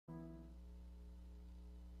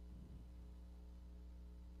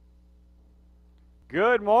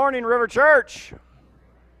Good morning, River Church.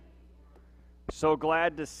 So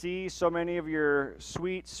glad to see so many of your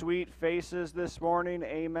sweet, sweet faces this morning.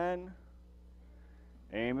 Amen.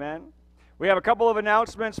 Amen. We have a couple of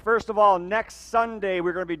announcements. First of all, next Sunday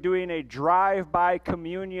we're going to be doing a drive-by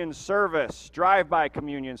communion service. Drive-by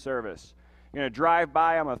communion service. You're going to drive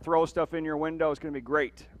by, I'm going to throw stuff in your window. It's going to be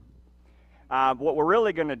great. What we're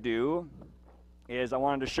really going to do is I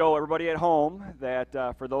wanted to show everybody at home that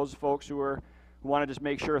for those folks who want to just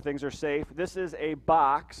make sure things are safe, this is a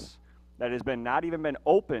box that has not even been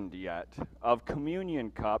opened yet of communion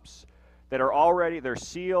cups that are already, they're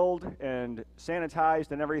sealed and sanitized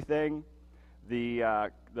and everything. The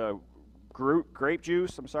grape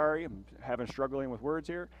juice, I'm struggling with words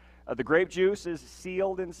here. The grape juice is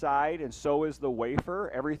sealed inside, and so is the wafer.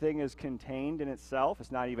 Everything is contained in itself.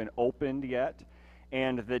 It's not even opened yet.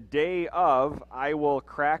 And the day of, I will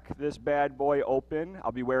crack this bad boy open.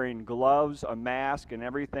 I'll be wearing gloves, a mask, and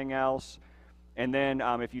everything else. And then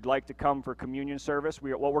if you'd like to come for communion service,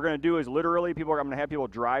 what we're going to do is literally I'm going to have people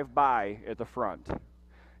drive by at the front.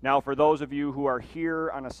 Now, for those of you who are here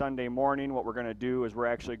on a Sunday morning, what we're going to do is we're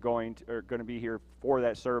actually going to be here for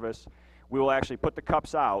that service. We will actually put the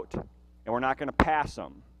cups out, and we're not going to pass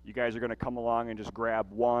them. You guys are going to come along and just grab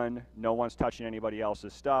one. No one's touching anybody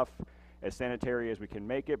else's stuff. As sanitary as we can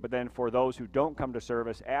make it. But then for those who don't come to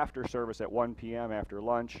service, after service at 1 p.m. after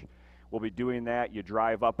lunch, we'll be doing that. You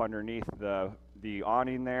drive up underneath the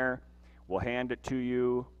awning there. We'll hand it to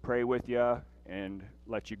you, pray with you, and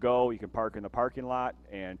let you go. You can park in the parking lot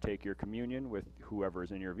and take your communion with whoever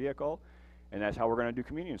is in your vehicle. And that's how we're going to do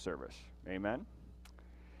communion service. Amen.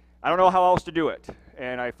 I don't know how else to do it.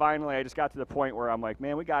 And I just got to the point where I'm like,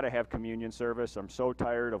 man, we got to have communion service. I'm so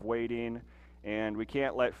tired of waiting. And we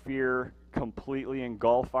can't let fear completely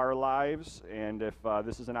engulf our lives. And if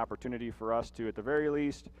this is an opportunity for us to, at the very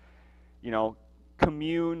least,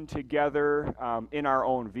 commune together in our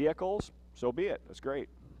own vehicles, so be it. That's great.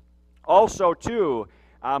 Also, too,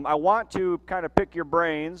 I want to kind of pick your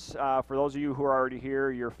brains. For those of you who are already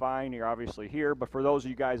here, you're fine. You're obviously here. But for those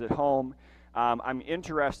of you guys at home, I'm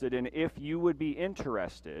interested in if you would be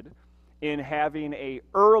interested in having a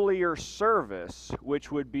earlier service,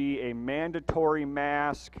 which would be a mandatory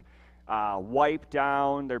mask, wipe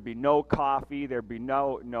down. There'd be no coffee. There'd be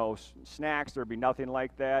no snacks. There'd be nothing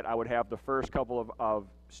like that. I would have the first couple of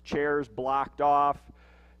chairs blocked off,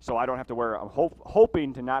 so I don't have to wear. I'm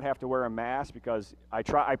hoping to not have to wear a mask because I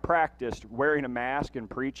practiced wearing a mask and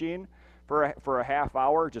preaching for a half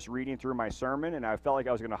hour, just reading through my sermon, and I felt like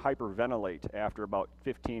I was going to hyperventilate after about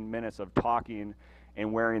 15 minutes of talking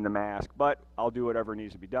and wearing the mask, but I'll do whatever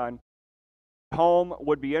needs to be done. Home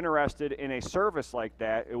would be interested in a service like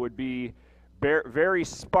that. It would be very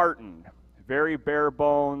Spartan, very bare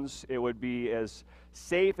bones. It would be as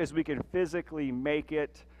safe as we can physically make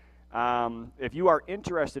it. If you are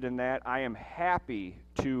interested in that, I am happy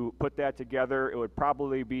to put that together. It would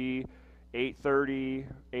probably be 8:30,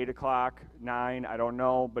 8 o'clock, 9, I don't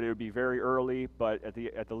know, but it would be very early, but at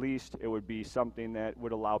the least, it would be something that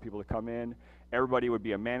would allow people to come in. Everybody would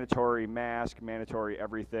be a mandatory mask, mandatory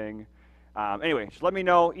everything. Anyway, just let me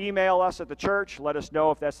know. Email us at the church. Let us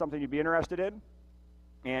know if that's something you'd be interested in.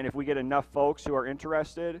 And if we get enough folks who are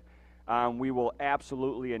interested, we will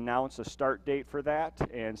absolutely announce a start date for that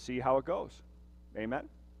and see how it goes. Amen.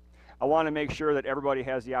 I want to make sure that everybody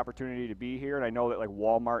has the opportunity to be here, and I know that like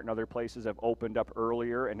Walmart and other places have opened up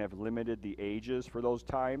earlier and have limited the ages for those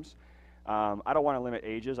times. I don't want to limit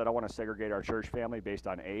ages. I don't want to segregate our church family based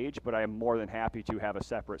on age, but I am more than happy to have a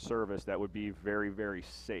separate service that would be very, very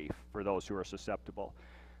safe for those who are susceptible.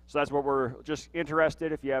 So that's what we're just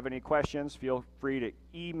interested. If you have any questions, feel free to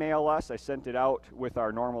email us. I sent it out with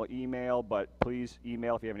our normal email, but please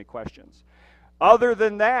email if you have any questions. Other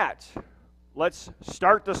than that, let's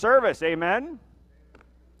start the service. Amen?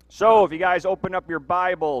 So if you guys open up your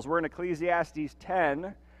Bibles, we're in Ecclesiastes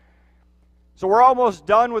 10. So we're almost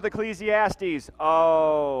done with Ecclesiastes.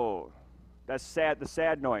 Oh, that's sad, the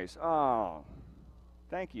sad noise. Oh,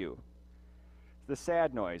 thank you. The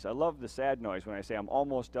sad noise. I love the sad noise when I say I'm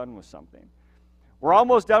almost done with something. We're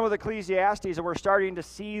almost done with Ecclesiastes, and we're starting to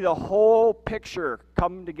see the whole picture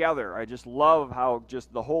come together. I just love how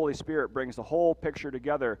just the Holy Spirit brings the whole picture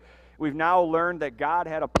together. We've now learned that God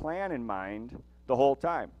had a plan in mind the whole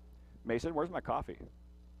time. Mason, where's my coffee?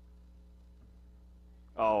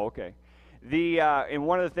 Oh, okay. And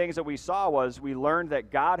one of the things that we saw was we learned that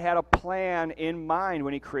God had a plan in mind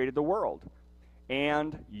when he created the world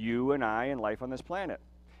and you and I and life on this planet.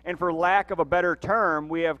 And for lack of a better term,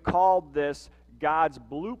 we have called this God's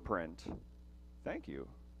blueprint. Thank you.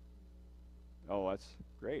 Oh, that's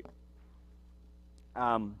great.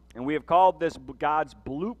 And we have called this God's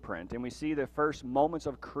blueprint, and we see the first moments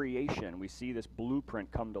of creation. We see this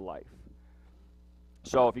blueprint come to life.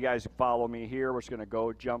 So if you guys follow me here, we're just going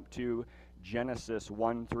to jump to Genesis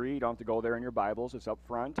 1:3. You don't have to go there in your Bibles. It's up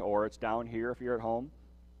front, or it's down here if you're at home.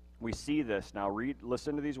 We see this. Now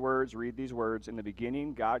listen to these words, read these words. In the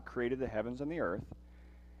beginning, God created the heavens and the earth,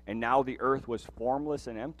 and now the earth was formless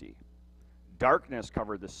and empty. Darkness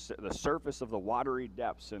covered the surface of the watery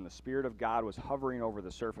depths, and the Spirit of God was hovering over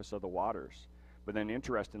the surface of the waters. But then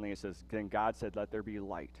interestingly, it says, then God said, let there be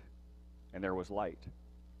light. And there was light.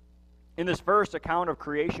 In this first account of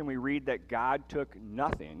creation, we read that God took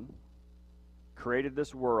nothing, created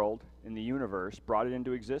this world in the universe, brought it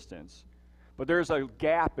into existence. But there's a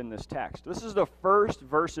gap in this text. This is the first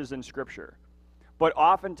verses in Scripture. But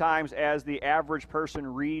oftentimes, as the average person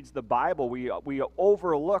reads the Bible, we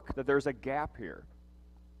overlook that there's a gap here.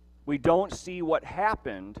 We don't see what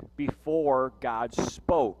happened before God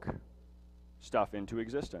spoke stuff into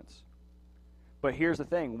existence. But here's the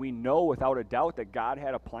thing. We know without a doubt that God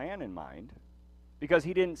had a plan in mind, because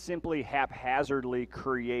he didn't simply haphazardly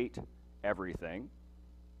create everything.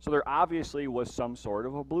 So there obviously was some sort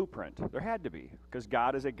of a blueprint. There had to be, because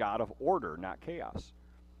God is a God of order, not chaos.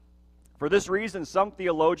 For this reason, some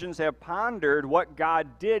theologians have pondered what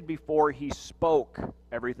God did before he spoke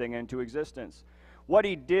everything into existence. What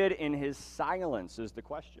he did in his silence is the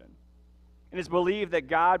question. And it's believed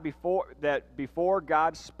that before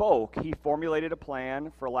God spoke, he formulated a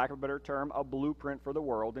plan, for lack of a better term, a blueprint for the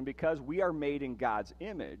world. And because we are made in God's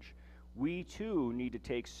image, we too need to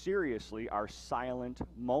take seriously our silent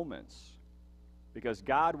moments, because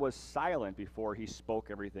God was silent before he spoke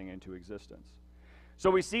everything into existence. So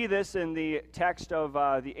we see this in the text of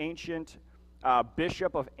the ancient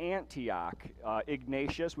bishop of Antioch,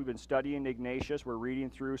 Ignatius. We've been studying Ignatius. We're reading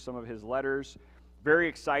through some of his letters. Very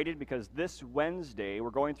excited because this Wednesday we're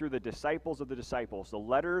going through the disciples of the disciples, the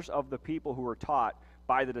letters of the people who were taught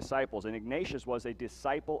by the disciples. And Ignatius was a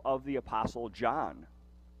disciple of the Apostle John.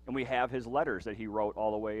 And we have his letters that he wrote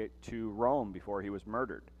all the way to Rome before he was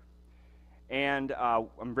murdered. And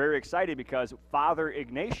I'm very excited because Father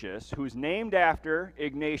Ignatius, who's named after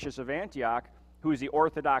Ignatius of Antioch, who's the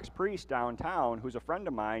Orthodox priest downtown, who's a friend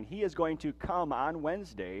of mine, he is going to come on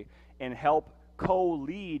Wednesday and help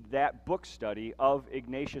co-lead that book study of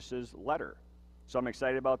Ignatius's letter. So I'm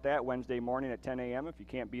excited about that. Wednesday morning at 10 a.m. If you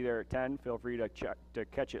can't be there at 10, feel free to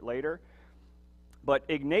catch it later. But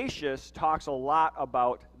Ignatius talks a lot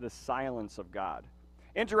about the silence of God.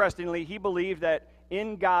 Interestingly, he believed that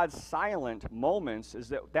in God's silent moments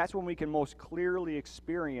that's when we can most clearly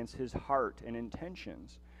experience his heart and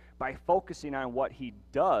intentions, by focusing on what he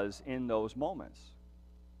does in those moments.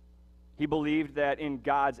 He believed that in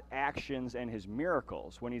God's actions and his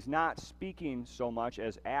miracles, when he's not speaking so much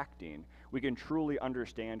as acting, we can truly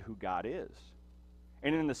understand who God is.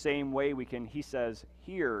 And in the same way, we can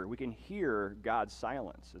hear God's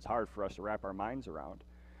silence. It's hard for us to wrap our minds around.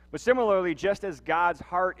 But similarly, just as God's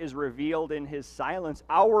heart is revealed in his silence,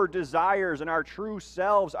 our desires and our true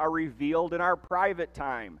selves are revealed in our private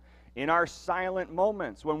time, in our silent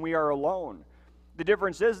moments when we are alone. The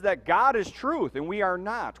difference is that God is truth and we are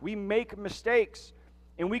not. We make mistakes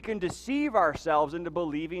and we can deceive ourselves into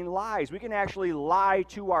believing lies. We can actually lie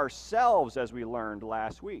to ourselves, as we learned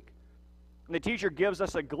last week. And the teacher gives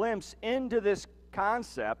us a glimpse into this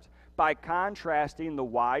concept by contrasting the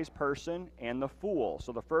wise person and the fool.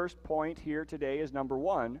 So the first point here today is number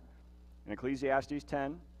 1 in Ecclesiastes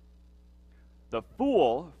 10.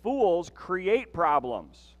 Fools create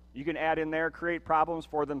problems. You can add in there, create problems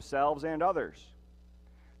for themselves and others.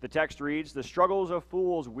 The text reads, the struggles of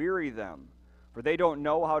fools weary them, for they don't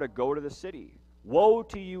know how to go to the city. Woe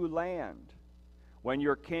to you, land, when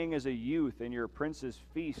your king is a youth and your princes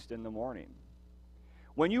feast in the morning.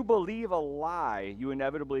 When you believe a lie, you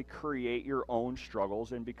inevitably create your own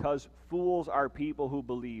struggles, and because fools are people who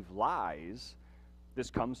believe lies, this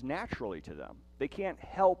comes naturally to them. They can't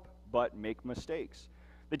help but make mistakes.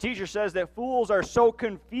 The teacher says that fools are so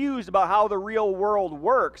confused about how the real world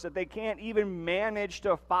works that they can't even manage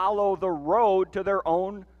to follow the road to their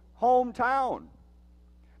own hometown.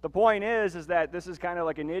 The point is that this is kind of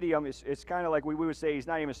like an idiom. It's kind of like we would say he's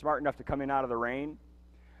not even smart enough to come in out of the rain.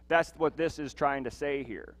 That's what this is trying to say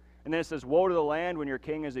here. And then it says, woe to the land when your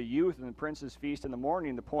king is a youth and the princes feast in the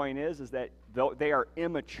morning. The point is that they are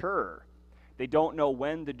immature. They don't know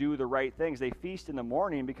when to do the right things. They feast in the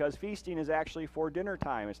morning because feasting is actually for dinner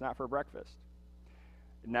time. It's not for breakfast.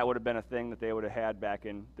 And that would have been a thing that they would have had back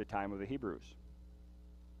in the time of the Hebrews.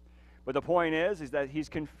 But the point is that he's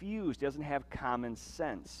confused. He doesn't have common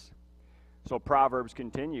sense. So Proverbs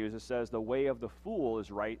continues. It says, the way of the fool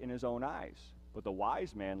is right in his own eyes. but the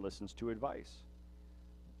wise man listens to advice.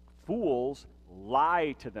 Fools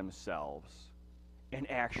lie to themselves and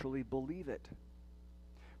actually believe it.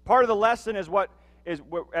 Part of the lesson is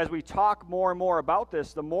as we talk more and more about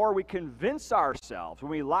this, the more we convince ourselves.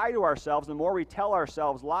 When we lie to ourselves, the more we tell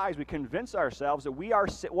ourselves lies, we convince ourselves that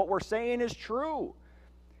what we're saying is true.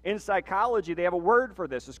 In psychology, they have a word for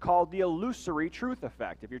this. It's called the illusory truth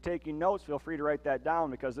effect. If you're taking notes, feel free to write that down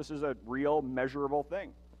because this is a real measurable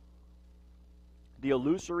thing. The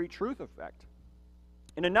illusory truth effect.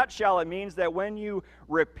 In a nutshell, it means that when you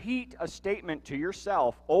repeat a statement to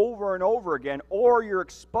yourself over and over again, or you're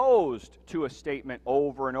exposed to a statement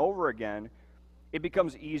over and over again, it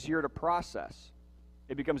becomes easier to process.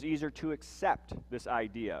 It becomes easier to accept this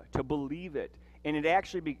idea, to believe it, and it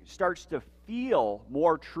actually starts to feel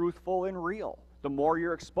more truthful and real the more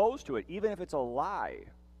you're exposed to it, even if it's a lie,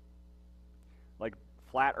 like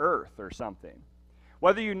flat earth or something.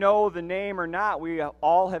 Whether you know the name or not, we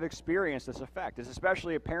all have experienced this effect. It's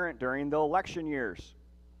especially apparent during the election years.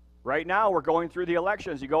 Right now, we're going through the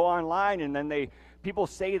elections. You go online, and then people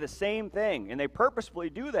say the same thing, and they purposefully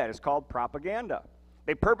do that. It's called propaganda.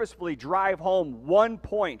 They purposefully drive home 1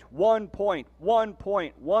 point, 1 point, 1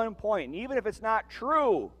 point, 1 point. And even if it's not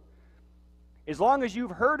true, as long as you've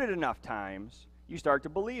heard it enough times, you start to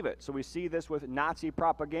believe it. So we see this with Nazi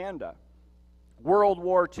propaganda. World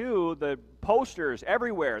War II, the posters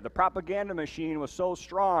everywhere, the propaganda machine was so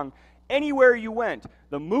strong. Anywhere you went,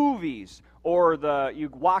 the movies, or you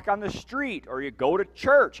walk on the street, or you go to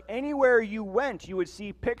church, anywhere you went, you would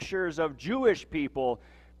see pictures of Jewish people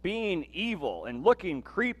being evil and looking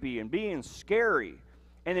creepy and being scary.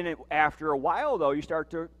 And then after a while, though, you start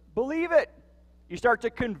to believe it. You start to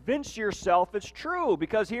convince yourself it's true,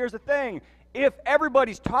 because here's the thing. If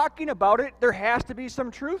everybody's talking about it, there has to be some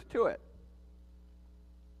truth to it.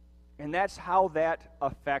 And that's how that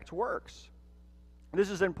effect works. This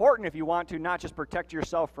is important if you want to not just protect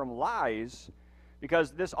yourself from lies,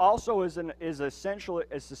 because this also is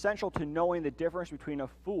essential to knowing the difference between a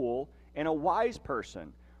fool and a wise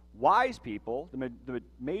person. Wise people, the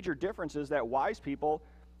major difference is that wise people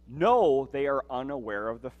know they are unaware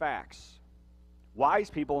of the facts. Wise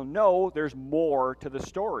people know there's more to the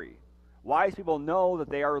story. Wise people know that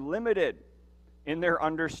they are limited in their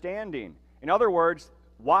understanding. In other words,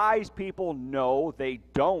 wise people know they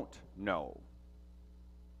don't know.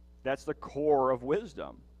 That's the core of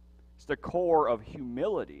wisdom. It's the core of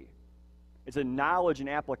humility. It's a knowledge and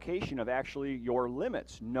application of actually your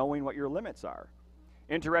limits, knowing what your limits are.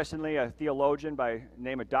 Interestingly, a theologian by the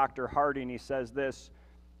name of Dr. Harding, he says this: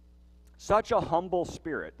 such a humble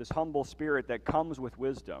spirit, this humble spirit that comes with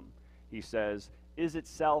wisdom, he says,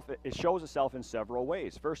 it shows itself in several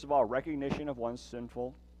ways. First of all, recognition of one's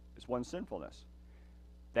sinfulness.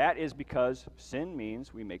 That is because sin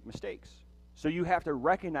means we make mistakes. So you have to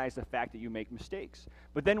recognize the fact that you make mistakes.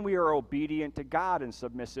 But then we are obedient to God and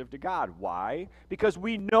submissive to God. Why? Because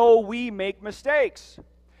we know we make mistakes.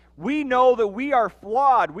 We know that we are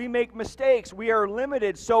flawed. We make mistakes. We are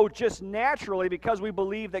limited. So just naturally, because we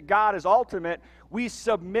believe that God is ultimate, we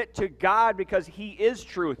submit to God because He is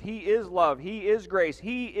truth. He is love. He is grace.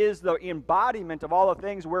 He is the embodiment of all the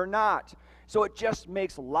things we're not. So it just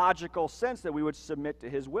makes logical sense that we would submit to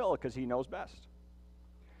His will because He knows best.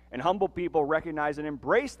 And humble people recognize and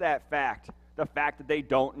embrace that fact, the fact that they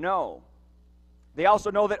don't know. They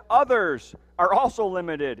also know that others are also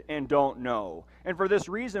limited and don't know. And for this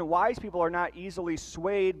reason, wise people are not easily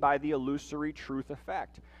swayed by the illusory truth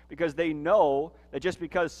effect, because they know that just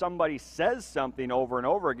because somebody says something over and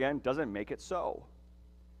over again doesn't make it so.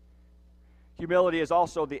 Humility is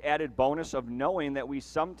also the added bonus of knowing that we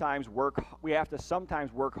have to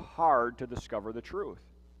sometimes work hard to discover the truth.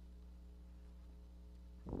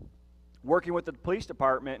 Working with the police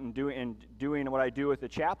department and doing what I do with the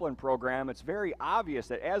chaplain program, it's very obvious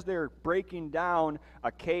that as they're breaking down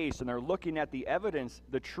a case and they're looking at the evidence,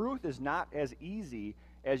 the truth is not as easy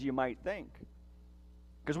as you might think.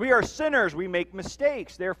 Because we are sinners, we make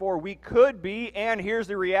mistakes, therefore we could be, and here's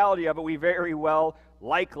the reality of it, we very well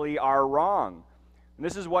likely are wrong. And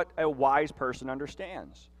this is what a wise person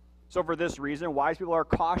understands. So for this reason, wise people are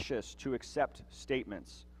cautious to accept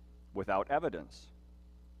statements without evidence.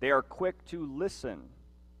 They are quick to listen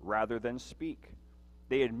rather than speak.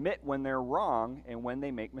 They admit when they're wrong and when they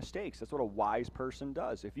make mistakes. That's what a wise person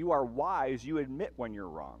does. If you are wise, you admit when you're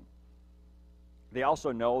wrong. They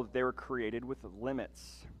also know that they were created with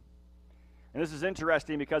limits. And this is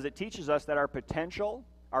interesting because it teaches us that our potential,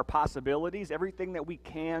 our possibilities, everything that we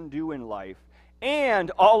can do in life, and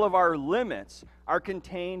all of our limits are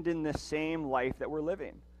contained in the same life that we're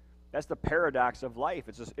living. That's the paradox of life.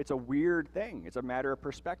 It's a weird thing. It's a matter of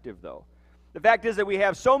perspective, though. The fact is that we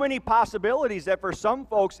have so many possibilities that for some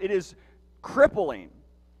folks it is crippling.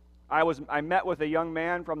 I met with a young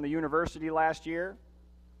man from the university last year,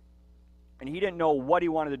 and he didn't know what he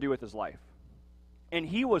wanted to do with his life. And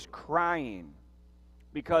he was crying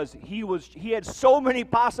because he had so many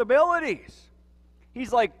possibilities.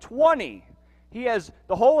 He's like 20. He has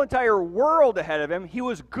the whole entire world ahead of him. He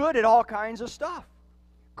was good at all kinds of stuff.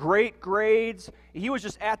 Great grades. He was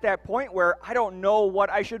just at that point where I don't know what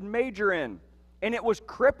I should major in. And it was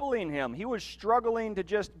crippling him. He was struggling to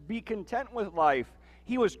just be content with life.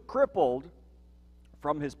 He was crippled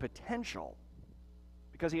from his potential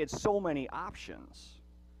because he had so many options.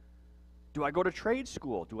 Do I go to trade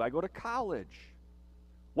school? Do I go to college?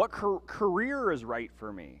 What career is right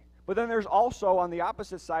for me? But then there's also, on the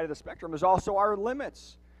opposite side of the spectrum, there's also our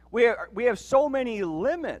limits. We have so many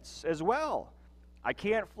limits as well. I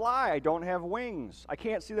can't fly. I don't have wings. I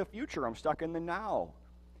can't see the future. I'm stuck in the now.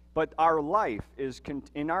 But in our life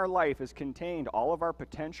is contained all of our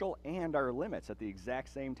potential and our limits at the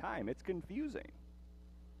exact same time. It's confusing.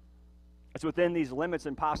 It's within these limits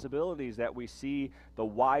and possibilities that we see the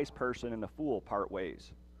wise person and the fool part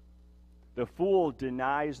ways. The fool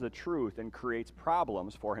denies the truth and creates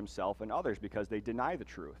problems for himself and others because they deny the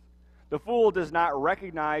truth. The fool does not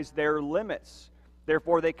recognize their limits.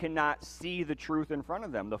 Therefore, they cannot see the truth in front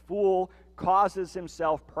of them. The fool causes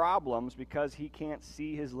himself problems because he can't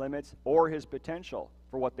see his limits or his potential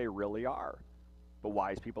for what they really are. But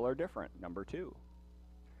wise people are different. Number 2.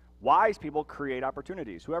 Wise people create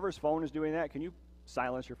opportunities. Whoever's phone is doing that, can you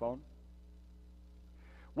silence your phone?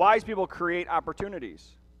 Wise people create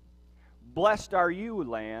opportunities. Blessed are you,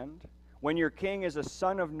 land, when your king is a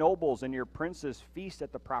son of nobles and your princes feast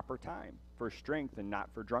at the proper time, for strength and not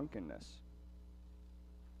for drunkenness.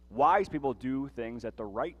 Wise people do things at the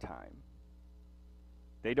right time.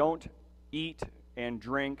 They don't eat and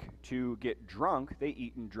drink to get drunk. They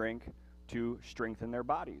eat and drink to strengthen their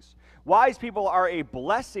bodies. Wise people are a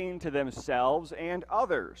blessing to themselves and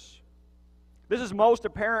others. This is most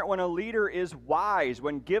apparent when a leader is wise.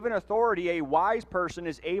 When given authority, a wise person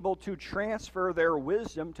is able to transfer their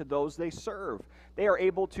wisdom to those they serve. They are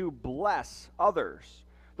able to bless others.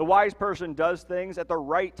 The wise person does things at the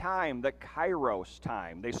right time, the kairos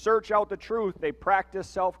time. They search out the truth. They practice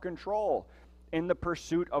self-control in the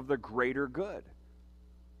pursuit of the greater good.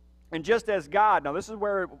 And just as God, now this is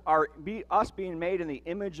where us being made in the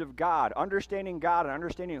image of God, understanding God and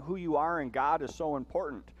understanding who you are in God is so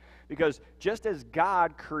important. Because just as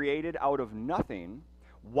God created out of nothing,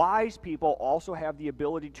 wise people also have the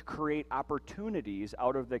ability to create opportunities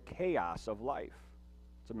out of the chaos of life.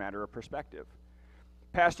 It's a matter of perspective.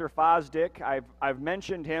 Pastor Fosdick, I've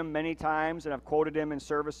mentioned him many times, and I've quoted him in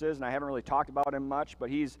services, and I haven't really talked about him much, but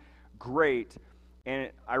he's great. And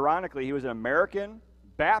ironically, he was an American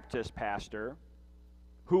Baptist pastor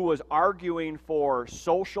who was arguing for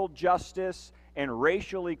social justice and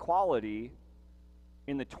racial equality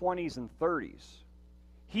in the 20s and 30s.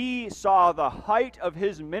 He saw the height of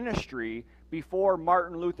his ministry before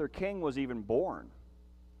Martin Luther King was even born.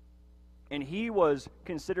 And he was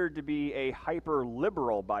considered to be a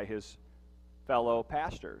hyper-liberal by his fellow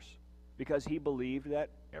pastors because he believed that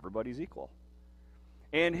everybody's equal.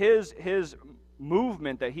 And his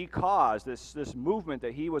movement that he caused, this movement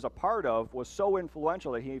that he was a part of, was so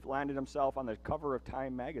influential that he landed himself on the cover of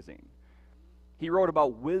Time magazine. He wrote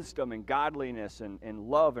about wisdom and godliness and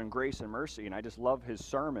love and grace and mercy, and I just love his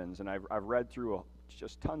sermons, and I've read through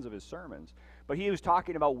just tons of his sermons. But he was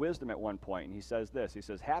talking about wisdom at one point, and he says this. He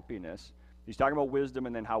says, happiness, he's talking about wisdom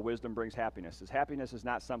and then how wisdom brings happiness. He says, happiness is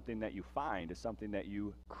not something that you find, it's something that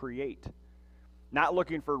you create. Not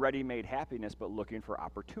looking for ready-made happiness, but looking for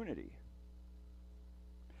opportunity.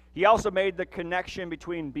 He also made the connection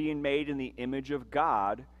between being made in the image of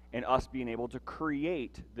God and us being able to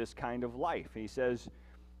create this kind of life. And he says,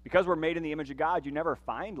 because we're made in the image of God, you never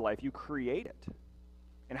find life, you create it.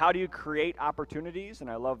 And how do you create opportunities? And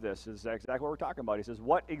I love this. This is exactly what we're talking about. He says,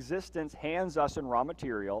 what existence hands us in raw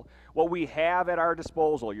material, what we have at our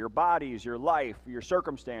disposal, your bodies, your life, your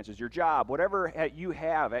circumstances, your job, whatever you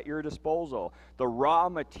have at your disposal, the raw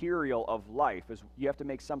material of life, is you have to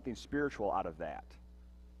make something spiritual out of that.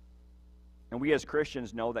 And we as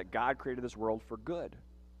Christians know that God created this world for good,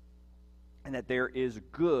 and that there is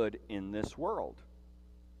good in this world.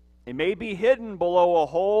 It may be hidden below a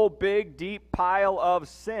whole big, deep pile of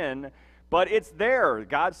sin, but it's there.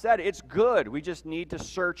 God said it's good. We just need to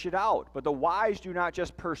search it out. But the wise do not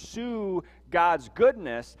just pursue God's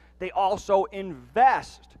goodness, they also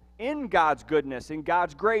invest in God's goodness, in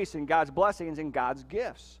God's grace, in God's blessings, in God's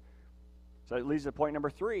gifts. So it leads to point number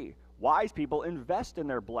 3. Wise people invest in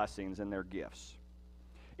their blessings and their gifts.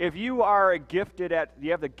 If you are you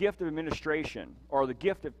have the gift of administration or the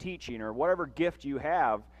gift of teaching or whatever gift you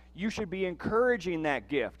have, you should be encouraging that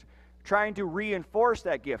gift, trying to reinforce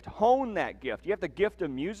that gift, hone that gift. You have the gift of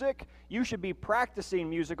music, you should be practicing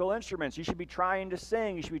musical instruments. You should be trying to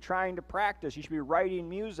sing. You should be trying to practice. You should be writing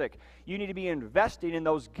music. You need to be investing in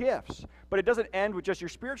those gifts. But it doesn't end with just your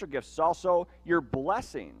spiritual gifts. It's also your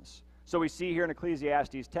blessings. So we see here in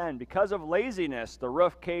Ecclesiastes 10, because of laziness, the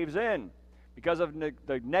roof caves in. Because of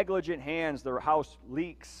the negligent hands, the house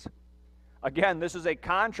leaks. Again, this is a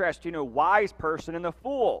contrast between a wise person and the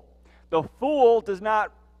fool. The fool does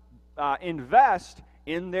not invest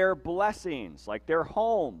in their blessings, like their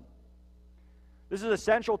home. This is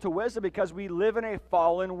essential to wisdom because we live in a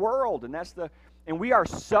fallen world, and we are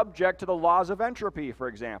subject to the laws of entropy, for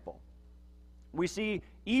example. We see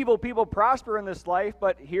evil people prosper in this life,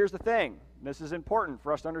 but here's the thing. This is important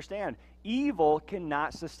for us to understand. Evil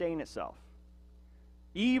cannot sustain itself.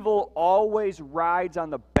 Evil always rides on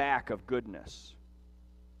the back of goodness.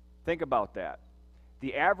 Think about that.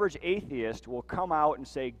 The average atheist will come out and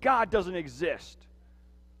say, God doesn't exist.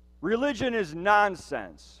 Religion is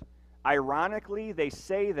nonsense. Ironically, they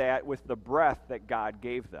say that with the breath that God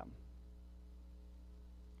gave them.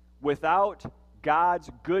 Without God's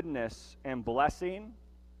goodness and blessing,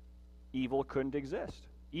 evil couldn't exist.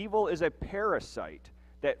 Evil is a parasite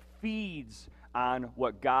that feeds on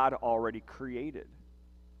what God already created.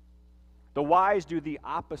 The wise do the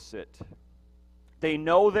opposite. They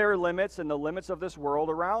know their limits and the limits of this world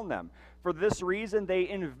around them. For this reason, they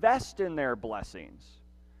invest in their blessings.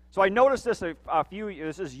 So I noticed this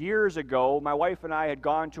this is years ago. My wife and I had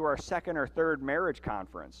gone to our second or third marriage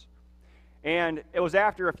conference. And it was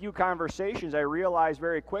after a few conversations I realized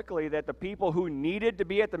very quickly that the people who needed to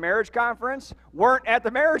be at the marriage conference weren't at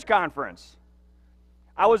the marriage conference.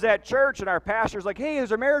 I was at church and our pastor's like, hey,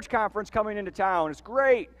 there's a marriage conference coming into town. It's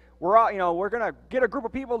great. We're all, we're going to get a group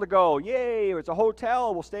of people to go. Yay, it's a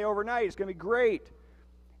hotel. We'll stay overnight. It's going to be great.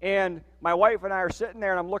 And my wife and I are sitting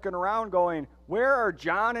there, and I'm looking around going, where are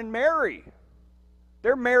John and Mary?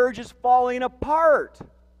 Their marriage is falling apart.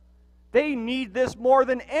 They need this more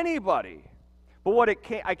than anybody. But what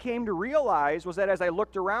I came to realize was that as I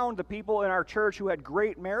looked around, the people in our church who had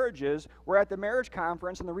great marriages were at the marriage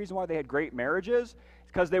conference, and the reason why they had great marriages is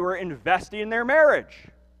because they were investing in their marriage.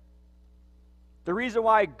 The reason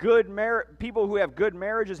why people who have good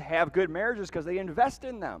marriages is because they invest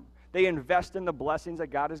in them. They invest in the blessings that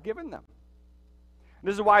God has given them.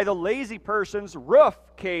 This is why the lazy person's roof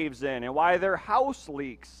caves in and why their house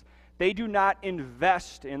leaks. They do not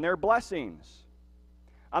invest in their blessings.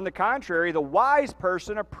 On the contrary, the wise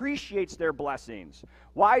person appreciates their blessings.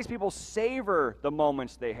 Wise people savor the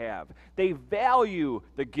moments they have. They value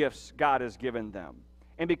the gifts God has given them.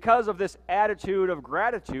 And because of this attitude of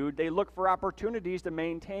gratitude, they look for opportunities to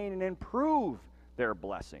maintain and improve their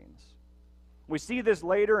blessings. We see this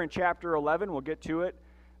later in chapter 11. We'll get to it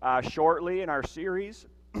shortly in our series.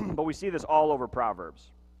 But we see this all over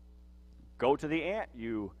Proverbs. Go to the ant,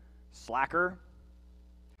 you slacker.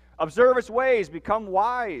 Observe its ways, become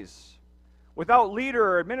wise. Without leader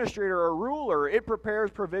or administrator or ruler, it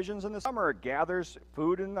prepares provisions in the summer. It gathers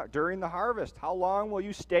food during the harvest. How long will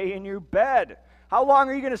you stay in your bed? How long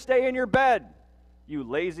are you going to stay in your bed? You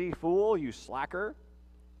lazy fool, you slacker.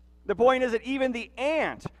 The point is that even the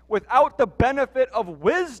ant, without the benefit of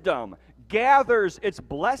wisdom, gathers its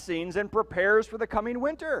blessings and prepares for the coming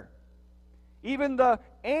winter. Even the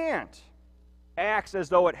ant acts as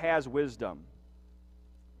though it has wisdom.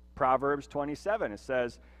 Proverbs 27, it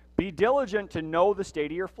says, be diligent to know the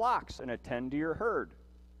state of your flocks and attend to your herd.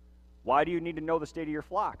 Why do you need to know the state of your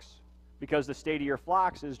flocks? Because the state of your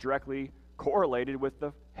flocks is directly correlated with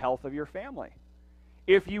the health of your family.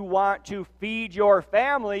 If you want to feed your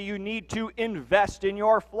family, you need to invest in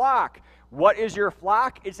your flock. What is your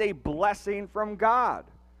flock? It's a blessing from God.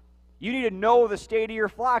 You need to know the state of your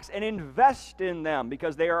flocks and invest in them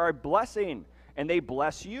because they are a blessing and they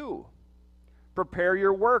bless you. Prepare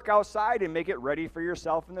your work outside and make it ready for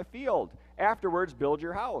yourself in the field. Afterwards, build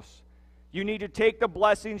your house. You need to take the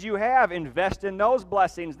blessings you have, invest in those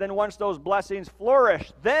blessings. Then once those blessings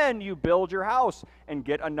flourish, then you build your house and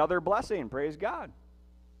get another blessing. Praise God.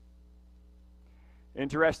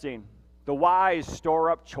 Interesting. The wise store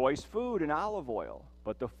up choice food and olive oil,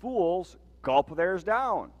 but the fools gulp theirs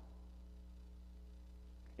down.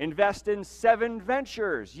 Invest in 7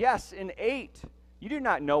 ventures. Yes, in 8. You do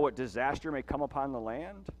not know what disaster may come upon the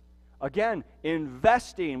land. Again,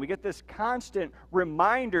 investing. We get this constant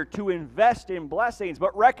reminder to invest in blessings,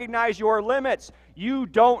 but recognize your limits. You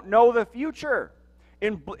don't know the future.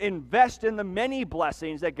 Invest in the many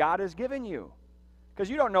blessings that God has given you, because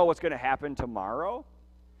you don't know what's going to happen tomorrow.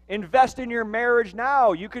 Invest in your marriage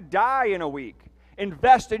now. You could die in a week.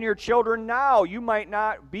 Invest in your children now. You might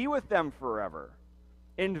not be with them forever.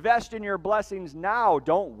 Invest in your blessings now.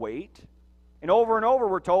 Don't wait. And over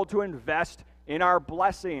we're told to invest in our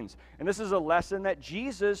blessings. And this is a lesson that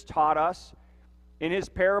Jesus taught us in his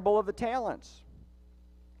parable of the talents.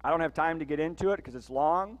 I don't have time to get into it because it's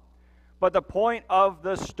long. But the point of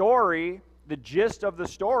the story, the gist of the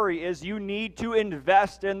story, is you need to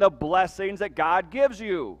invest in the blessings that God gives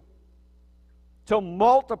you to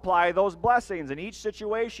multiply those blessings. In each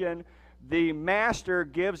situation, the master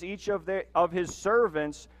gives each of his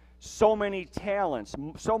servants so many talents,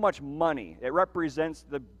 so much money. It represents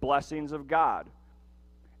the blessings of God.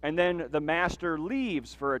 And then the master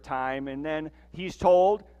leaves for a time, and then he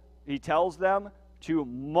tells them to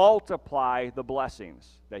multiply the blessings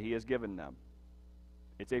that he has given them.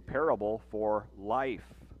 It's a parable for life.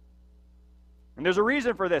 And there's a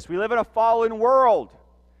reason for this. We live in a fallen world,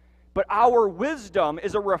 but our wisdom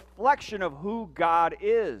is a reflection of who God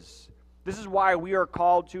is. This is why we are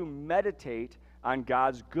called to meditate on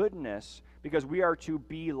God's goodness, because we are to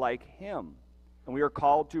be like him. And we are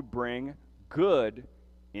called to bring good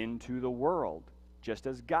into the world, just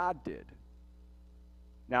as God did.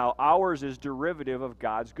 Now, ours is derivative of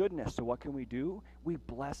God's goodness. So what can we do? We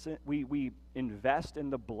bless it. We invest in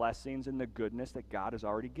the blessings and the goodness that God has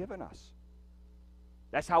already given us.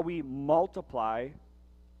 That's how we multiply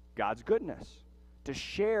God's goodness, to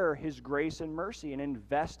share his grace and mercy and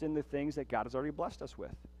invest in the things that God has already blessed us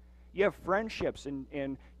with. You have friendships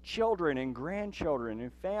and children and grandchildren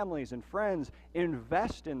and families and friends.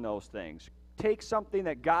 Invest in those things. Take something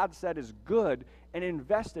that God said is good and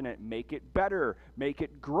invest in it. Make it better. Make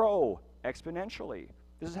it grow exponentially.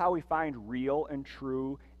 This is how we find real and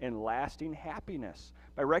true and lasting happiness,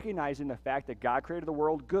 by recognizing the fact that God created the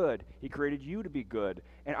world good. He created you to be good.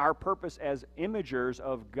 And our purpose as imagers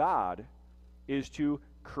of God is to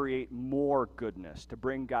create more goodness, to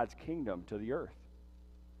bring God's kingdom to the earth.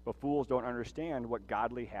 But fools don't understand what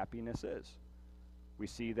godly happiness is. We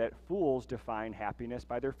see that fools define happiness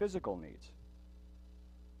by their physical needs.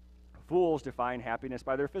 Fools define happiness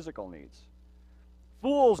by their physical needs.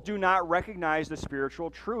 Fools do not recognize the spiritual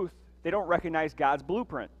truth. They don't recognize God's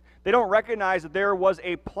blueprint. They don't recognize that there was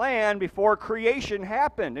a plan before creation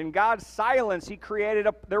happened. In God's silence,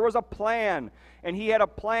 there was a plan. And he had a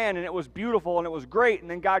plan, and it was beautiful, and it was great. And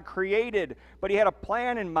then God created, but he had a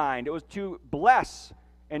plan in mind. It was to bless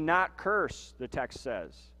and not curse, the text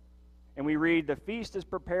says. And we read, the feast is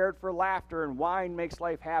prepared for laughter, and wine makes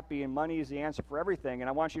life happy, and money is the answer for everything. And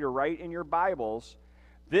I want you to write in your Bibles,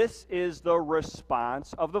 this is the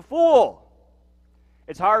response of the fool.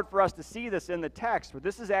 It's hard for us to see this in the text, but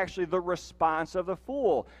this is actually the response of the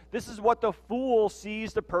fool. This is what the fool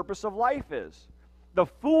sees the purpose of life is. The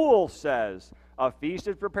fool says, a feast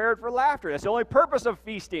is prepared for laughter. That's the only purpose of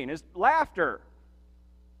feasting, is laughter.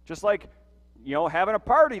 Just like, having a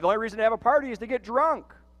party. The only reason to have a party is to get drunk.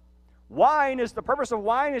 The purpose of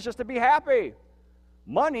wine is just to be happy.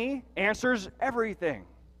 Money answers everything.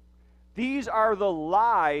 These are the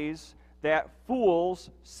lies that fools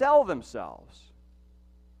sell themselves.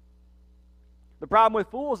 The problem with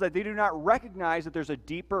fools is that they do not recognize that there's a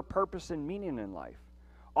deeper purpose and meaning in life.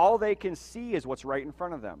 All they can see is what's right in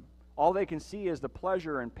front of them. All they can see is the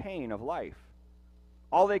pleasure and pain of life.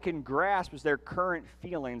 All they can grasp is their current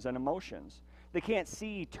feelings and emotions. They can't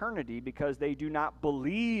see eternity because they do not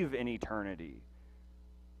believe in eternity.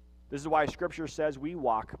 This is why Scripture says we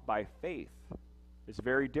walk by faith. It's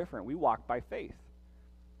very different. We walk by faith.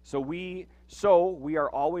 So we are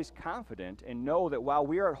always confident and know that while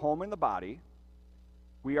we are at home in the body,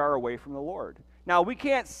 we are away from the Lord. Now, we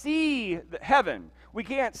can't see heaven. We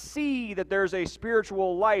can't see that there's a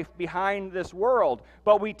spiritual life behind this world,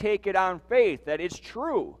 but we take it on faith that it's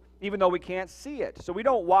true, even though we can't see it. So we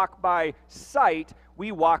don't walk by sight,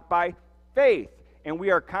 we walk by faith. And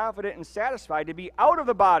we are confident and satisfied to be out of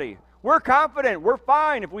the body. We're confident, we're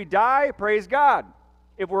fine. If we die, praise God.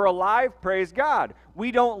 If we're alive, praise God.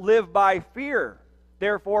 We don't live by fear.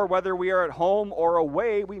 Therefore, whether we are at home or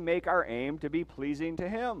away, we make our aim to be pleasing to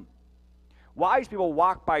Him. Wise people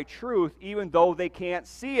walk by truth even though they can't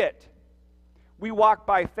see it. We walk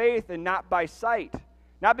by faith and not by sight.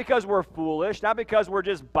 Not because we're foolish, not because we're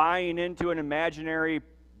just buying into an imaginary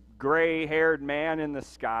gray-haired man in the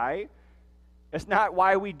sky. That's not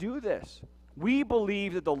why we do this. We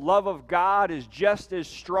believe that the love of God is just as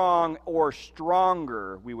strong or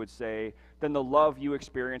stronger, we would say, than the love you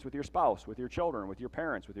experience with your spouse, with your children, with your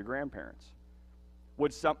parents, with your grandparents.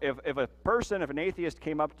 If an atheist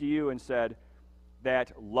came up to you and said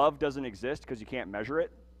that love doesn't exist because you can't measure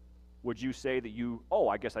it, would you say that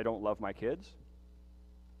I guess I don't love my kids?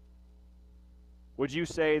 Would you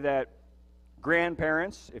say that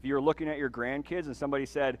grandparents, if you're looking at your grandkids and somebody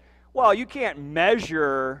said, well, you can't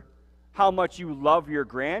measure how much you love your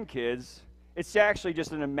grandkids, it's actually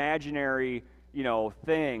just an imaginary,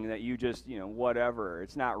 thing that you just, whatever,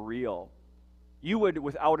 it's not real. You would,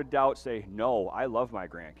 without a doubt, say, no, I love my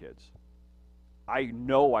grandkids. I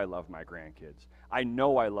know I love my grandkids. I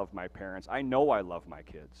know I love my parents. I know I love my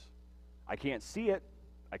kids. I can't see it.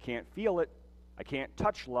 I can't feel it. I can't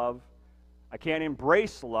touch love. I can't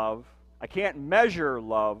embrace love. I can't measure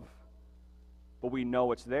love. But we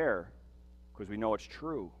know it's there because we know it's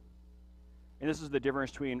true. And this is the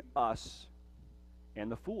difference between us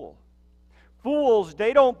and the fool. Fools,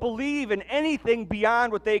 they don't believe in anything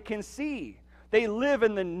beyond what they can see. They live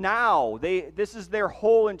in the now. This is their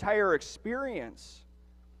whole entire experience.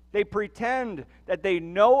 They pretend that they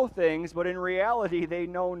know things, but in reality, they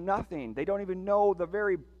know nothing. They don't even know the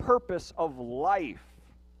very purpose of life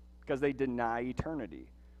because they deny eternity.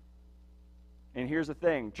 And here's the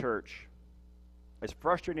thing, church. As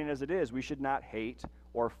frustrating as it is, we should not hate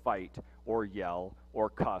or fight or yell or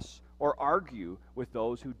cuss or argue with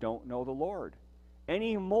those who don't know the Lord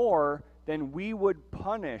any more than we would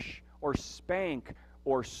punish or spank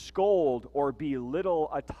or scold or belittle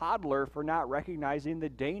a toddler for not recognizing the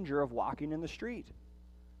danger of walking in the street.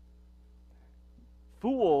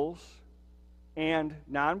 Fools and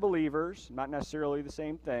non-believers, not necessarily the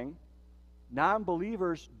same thing,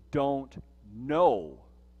 non-believers don't know.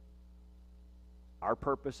 Our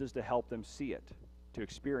purpose is to help them see it, to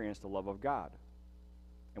experience the love of God.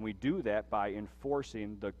 And we do that by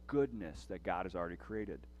enforcing the goodness that God has already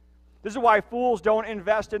created. This is why fools don't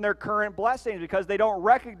invest in their current blessings, because they don't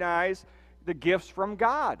recognize the gifts from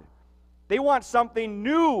God. They want something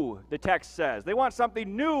new, the text says. They want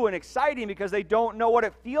something new and exciting because they don't know what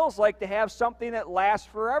it feels like to have something that lasts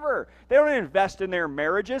forever. They don't invest in their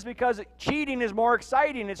marriages because cheating is more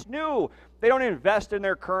exciting. It's new. They don't invest in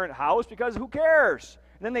their current house because who cares?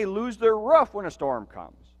 And then they lose their roof when a storm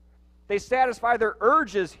comes. They satisfy their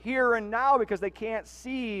urges here and now because they can't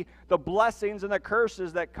see the blessings and the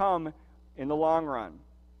curses that come in the long run.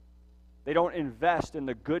 They don't invest in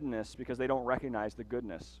the goodness because they don't recognize the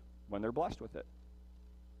goodness when they're blessed with it.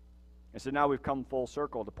 And so now we've come full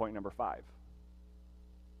circle to point number 5.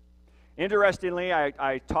 Interestingly,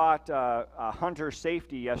 I taught hunter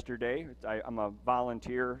safety yesterday. I'm a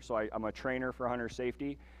volunteer, so I'm a trainer for hunter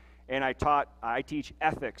safety. And I teach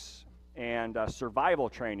ethics and survival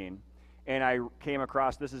training. And I came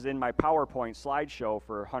across, this is in my PowerPoint slideshow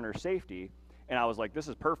for hunter safety, and I was like, this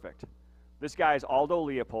is perfect. This guy is Aldo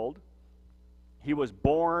Leopold. He was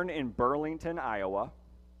born in Burlington, Iowa,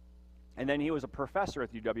 and then he was a professor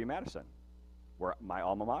at UW-Madison, where my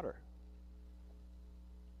alma mater.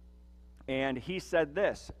 And he said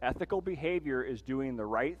this: ethical behavior is doing the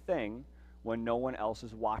right thing when no one else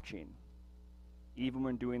is watching, even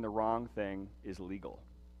when doing the wrong thing is legal.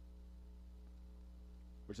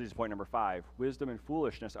 Which leads to point number 5. Wisdom and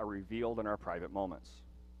foolishness are revealed in our private moments.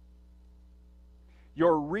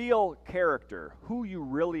 Your real character, who you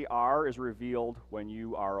really are, is revealed when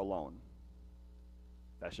you are alone.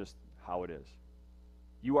 That's just how it is.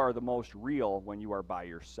 You are the most real when you are by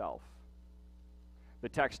yourself. The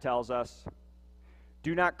text tells us,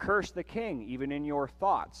 do not curse the king, even in your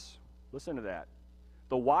thoughts. Listen to that.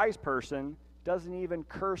 The wise person doesn't even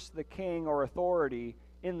curse the king or authority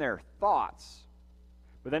in their thoughts.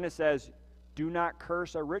 But then it says, do not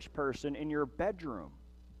curse a rich person in your bedroom.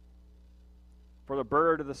 For the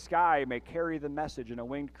bird of the sky may carry the message, and a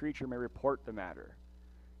winged creature may report the matter.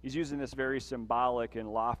 He's using this very symbolic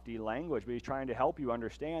and lofty language, but he's trying to help you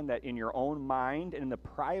understand that in your own mind and in the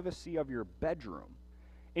privacy of your bedroom,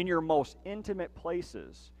 in your most intimate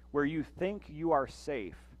places where you think you are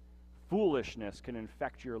safe, foolishness can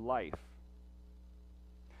infect your life.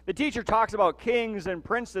 The teacher talks about kings and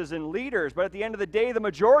princes and leaders, but at the end of the day, the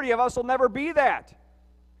majority of us will never be that.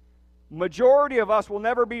 Majority of us will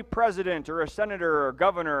never be president or a senator or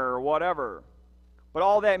governor or whatever. But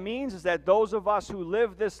all that means is that those of us who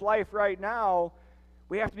live this life right now,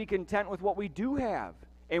 we have to be content with what we do have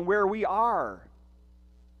and where we are.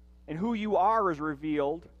 And who you are is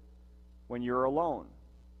revealed when you're alone.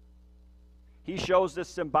 He shows this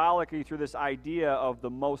symbolically through this idea of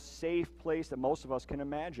the most safe place that most of us can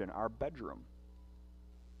imagine, our bedroom.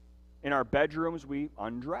 In our bedrooms, we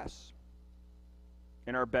undress.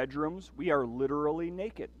 In our bedrooms, we are literally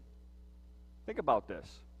naked. Think about this.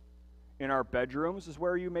 In our bedrooms is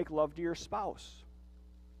where you make love to your spouse.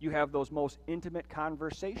 You have those most intimate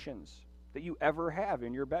conversations that you ever have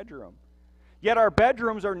in your bedroom. Yet our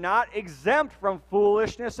bedrooms are not exempt from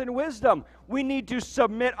foolishness and wisdom. We need to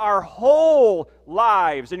submit our whole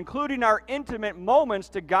lives, including our intimate moments,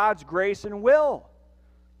 to God's grace and will.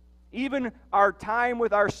 Even our time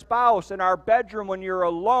with our spouse in our bedroom when you're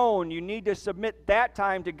alone, you need to submit that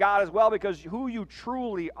time to God as well, because who you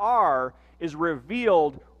truly are is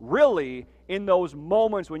revealed really in those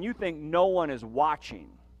moments when you think no one is watching.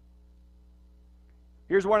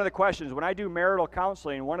 Here's one of the questions. When I do marital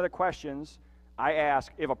counseling, one of the questions I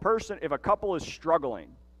ask, if a couple is struggling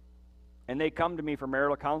and they come to me for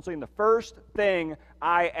marital counseling, the first thing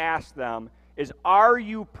I ask them is, are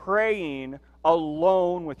you praying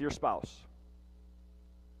alone with your spouse?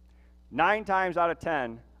 9 times out of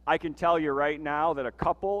 10, I can tell you right now that a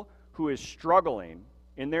couple who is struggling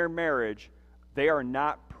in their marriage, they are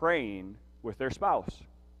not praying with their spouse.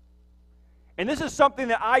 And this is something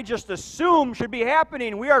that I just assume should be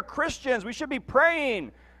happening. We are Christians. We should be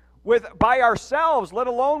praying by ourselves, let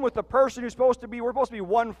alone with the person we're supposed to be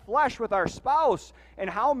one flesh with our spouse. And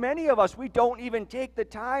how many of us, we don't even take the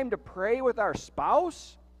time to pray with our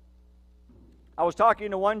spouse? I was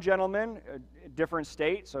talking to one gentleman, a different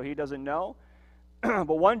state, so he doesn't know. But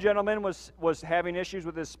one gentleman was having issues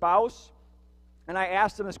with his spouse, and I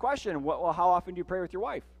asked him this question, well, how often do you pray with your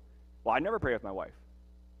wife? Well, I never pray with my wife.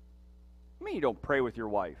 What do you mean you don't pray with your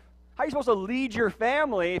wife? How are you supposed to lead your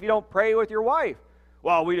family if you don't pray with your wife?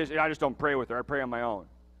 Well, I just don't pray with her. I pray on my own.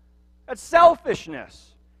 That's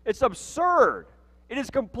selfishness. It's absurd. It is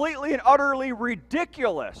completely and utterly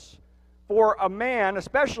ridiculous for a man,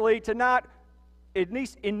 especially, to not at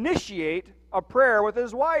least initiate a prayer with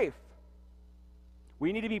his wife.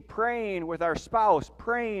 We need to be praying with our spouse,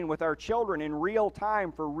 praying with our children in real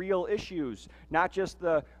time for real issues, not just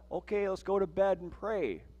okay, let's go to bed and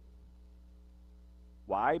pray.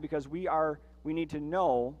 Why? Because we need to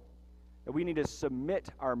know that we need to submit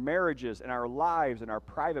our marriages and our lives and our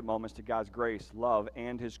private moments to God's grace, love,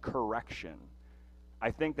 and His correction.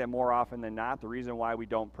 I think that more often than not, the reason why we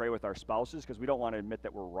don't pray with our spouses is because we don't want to admit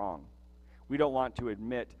that we're wrong. We don't want to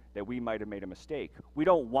admit that we might have made a mistake. We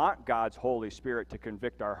don't want God's Holy Spirit to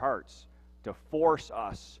convict our hearts, to force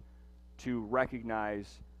us to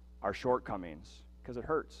recognize our shortcomings, because it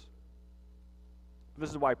hurts. This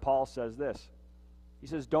is why Paul says this. He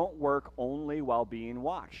says, don't work only while being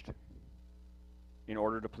watched in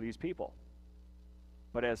order to please people,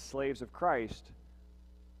 but as slaves of Christ,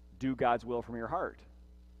 do God's will from your heart.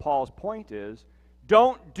 Paul's point is,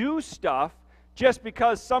 don't do stuff just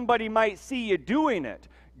because somebody might see you doing it.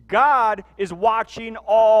 God is watching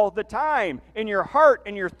all the time. In your heart,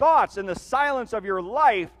 in your thoughts, in the silence of your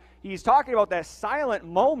life, he's talking about that silent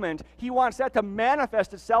moment. He wants that to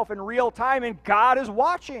manifest itself in real time, and God is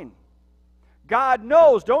watching. God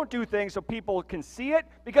knows. Don't do things so people can see it,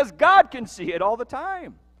 because God can see it all the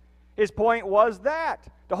time. His point was that.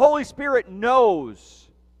 The Holy Spirit knows.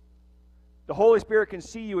 The Holy Spirit can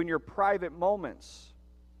see you in your private moments.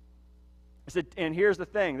 And here's the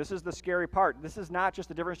thing. This is the scary part. This is not just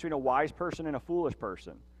the difference between a wise person and a foolish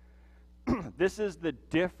person. This is the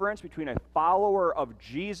difference between a follower of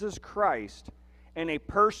Jesus Christ and a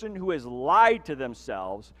person who has lied to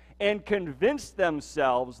themselves and convinced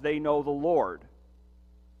themselves they know the Lord.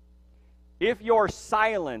 If your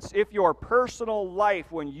silence, if your personal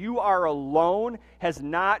life when you are alone has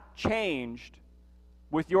not changed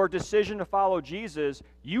with your decision to follow Jesus,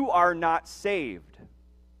 you are not saved.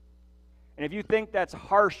 And if you think that's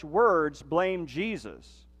harsh words, blame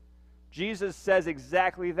Jesus. Jesus says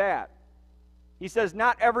exactly that. He says,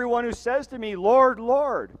 not everyone who says to me, Lord,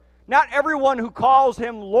 Lord, not everyone who calls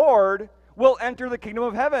him Lord will enter the kingdom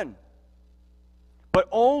of heaven, but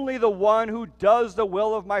only the one who does the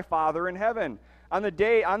will of my Father in heaven. On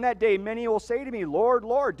that day, many will say to me, Lord,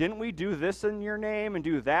 Lord, didn't we do this in your name and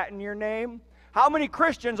do that in your name? How many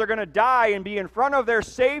Christians are going to die and be in front of their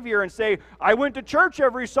Savior and say, I went to church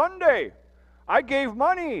every Sunday. I gave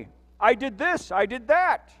money. I did this. I did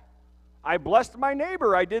that. I blessed my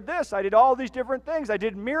neighbor. I did this. I did all these different things. I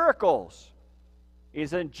did miracles.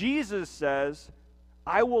 And Jesus says,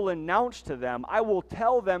 I will announce to them, I will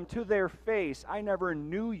tell them to their face, I never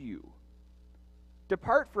knew you.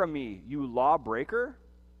 Depart from me, you lawbreaker.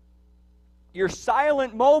 Your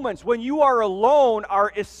silent moments when you are alone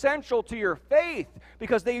are essential to your faith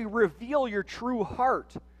because they reveal your true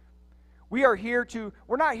heart. We're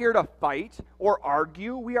not here to fight or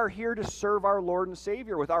argue. We are here to serve our Lord and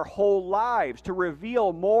Savior with our whole lives, to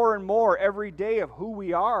reveal more and more every day of who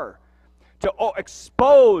we are, to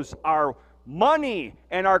expose our money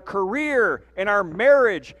and our career and our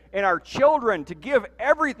marriage and our children, to give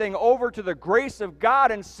everything over to the grace of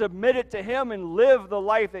God and submit it to Him and live the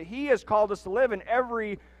life that He has called us to live in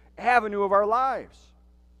every avenue of our lives.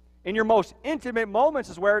 In your most intimate moments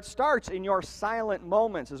is where it starts. In your silent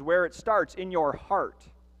moments is where it starts, in your heart.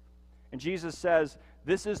 And Jesus says,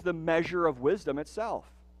 this is the measure of wisdom itself.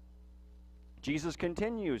 Jesus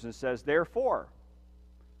continues and says, therefore,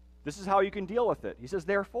 this is how you can deal with it. He says,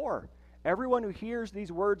 therefore, everyone who hears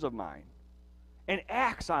these words of mine and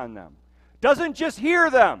acts on them, doesn't just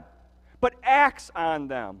hear them, but acts on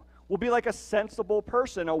them, will be like a sensible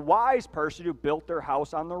person, a wise person who built their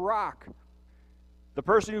house on the rock. The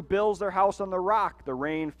person who builds their house on the rock, the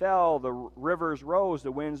rain fell, the rivers rose,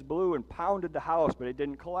 the winds blew and pounded the house, but it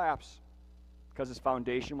didn't collapse because its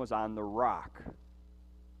foundation was on the rock.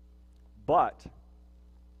 But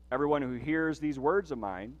everyone who hears these words of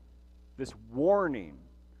mine, this warning,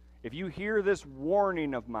 if you hear this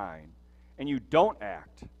warning of mine and you don't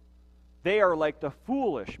act, they are like the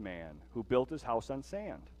foolish man who built his house on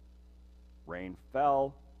sand. Rain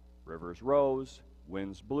fell, rivers rose,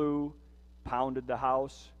 winds blew, pounded the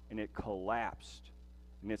house, and it collapsed.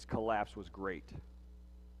 And its collapse was great.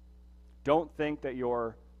 Don't think that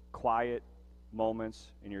your quiet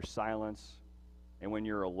moments and your silence and when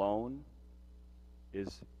you're alone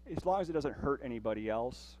is, as long as it doesn't hurt anybody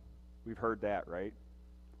else. We've heard that, right?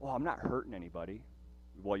 Well, I'm not hurting anybody.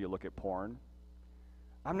 Well, you look at porn.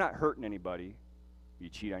 I'm not hurting anybody. You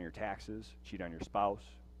cheat on your taxes, cheat on your spouse,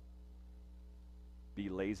 be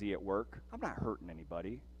lazy at work. I'm not hurting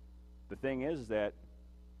anybody. The thing is that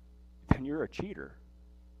then you're a cheater.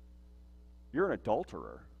 You're an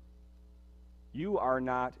adulterer. You're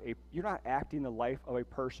not acting the life of a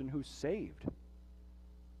person who's saved.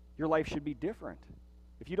 Your life should be different.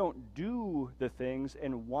 If you don't do the things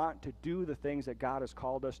and want to do the things that God has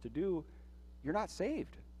called us to do, you're not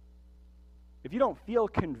saved. If you don't feel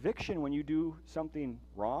conviction when you do something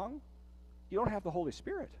wrong, you don't have the Holy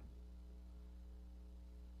Spirit.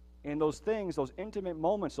 And those things, those intimate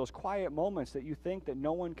moments, those quiet moments that you think that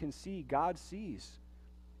no one can see, God sees.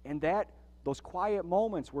 And those quiet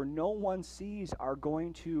moments where no one sees are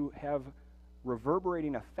going to have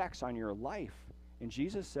reverberating effects on your life. And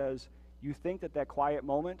Jesus says, you think that quiet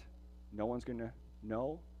moment, no one's going to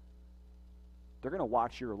know? They're going to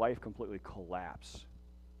watch your life completely collapse.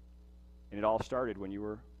 And it all started when you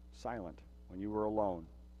were silent, when you were alone.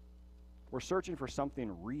 We're searching for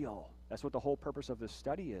something real. That's what the whole purpose of this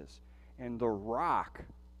study is. And the rock,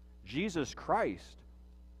 Jesus Christ,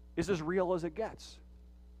 is as real as it gets.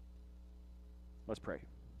 Let's pray.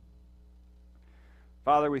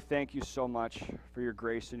 Father, we thank you so much for your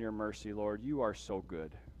grace and your mercy, Lord. You are so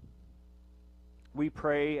good. We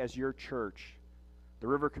pray as your church, the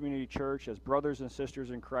River Community Church, as brothers and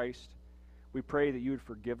sisters in Christ, we pray that you would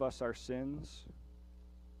forgive us our sins.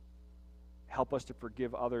 Help us to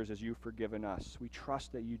forgive others as you've forgiven us. We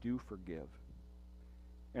trust that you do forgive.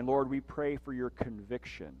 And Lord, we pray for your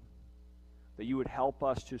conviction, that you would help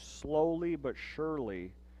us to slowly but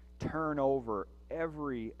surely turn over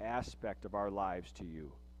every aspect of our lives to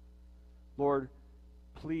you. Lord,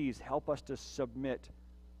 please help us to submit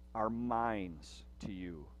our minds to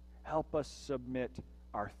you. Help us submit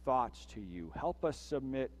our thoughts to you. Help us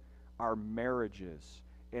submit our marriages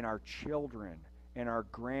and our children and our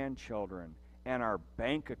grandchildren and our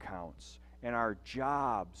bank accounts and our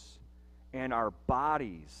jobs and our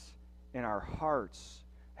bodies and our hearts.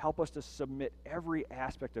 Help us to submit every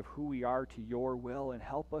aspect of who we are to your will, and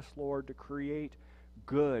help us, Lord, to create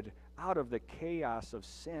good out of the chaos of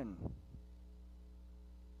sin.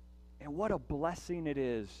 And what a blessing it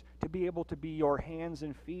is to be able to be your hands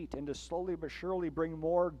and feet and to slowly but surely bring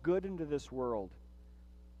more good into this world.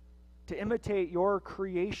 To imitate your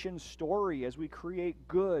creation story as we create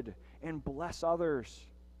good and bless others.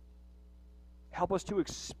 Help us to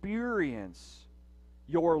experience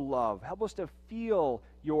your love. Help us to feel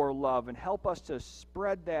your love, and help us to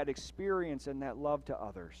spread that experience and that love to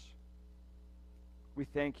others. We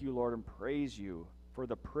thank you, Lord, and praise you for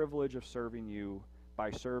the privilege of serving you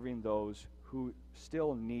by serving those who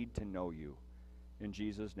still need to know you. In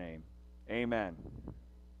Jesus' name, amen.